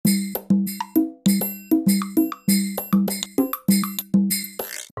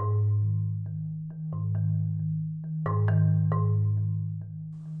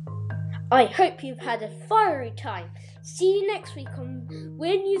I hope you've had a fiery time. See you next week on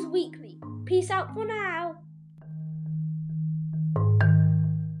Weird News Weekly. Peace out for now.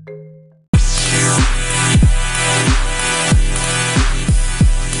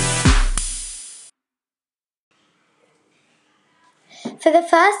 For the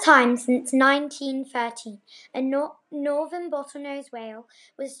first time since 1913, a northern bottlenose whale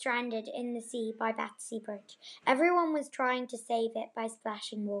was stranded in the sea by Battersea Bridge. Everyone was trying to save it by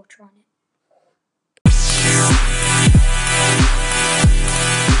splashing water on it.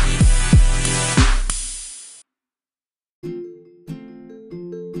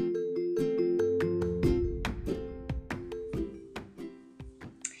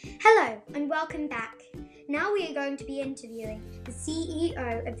 Hello and welcome back. Now we are going to be interviewing the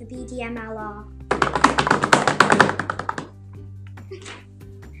CEO of the BDMLR.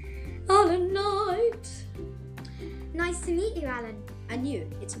 Alan Knight. Nice to meet you, Alan. And you,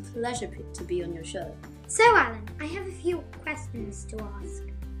 it's a pleasure to be on your show. So, Alan, I have a few questions to ask.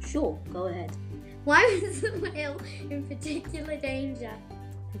 Sure, go ahead. Why was the whale in particular danger?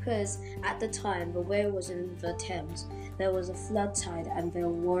 Because at the time the whale was in the Thames, there was a flood tide and their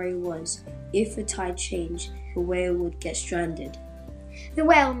worry was if the tide changed, the whale would get stranded. The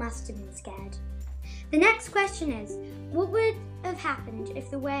whale must have been scared. The next question is, what would have happened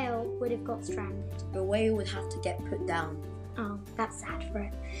if the whale would have got stranded? The whale would have to get put down. Oh, that's sad for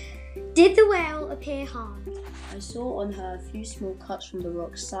it. Did the whale appear harmed? I saw on her a few small cuts from the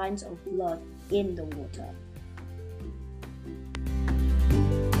rocks, signs of blood in the water.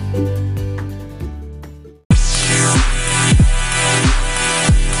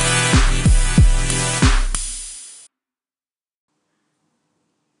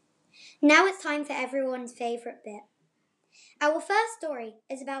 Now it's time for everyone's favourite bit. Our first story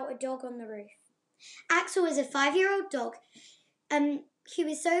is about a dog on the roof. Axel is a 5-year-old dog who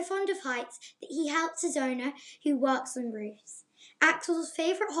is so fond of heights that he helps his owner who works on roofs. Axel's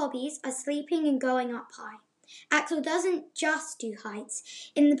favourite hobbies are sleeping and going up high. Axel doesn't just do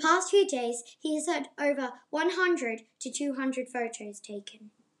heights. In the past few days, he has had over 100 to 200 photos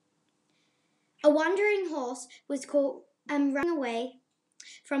taken. A wandering horse was caught running away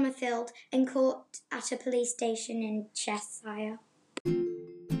from a field and caught at a police station in Cheshire.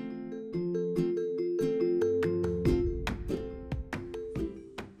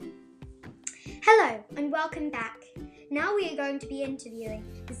 Hello and welcome back. Now we are going to be interviewing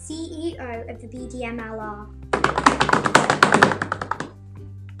the CEO of the BDMLR.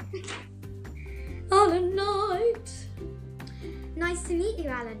 Alan Knight. Nice to meet you,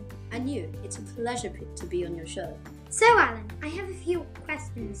 Alan. And you, it's a pleasure to be on your show. So, Alan, I have a few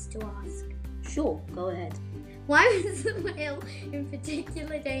questions to ask. Sure, go ahead. Why was the whale in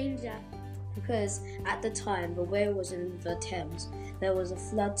particular danger? Because at the time the whale was in the Thames, there was a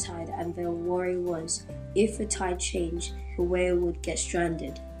flood tide and their worry was if the tide changed, the whale would get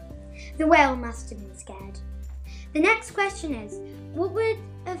stranded. The whale must have been scared. The next question is, what would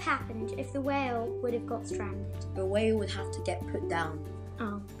have happened if the whale would have got stranded? The whale would have to get put down.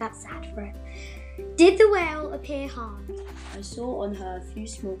 Oh, that's sad for it. Did the whale appear harmed? I saw on her a few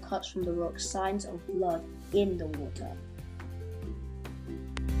small cuts from the rocks, signs of blood in the water.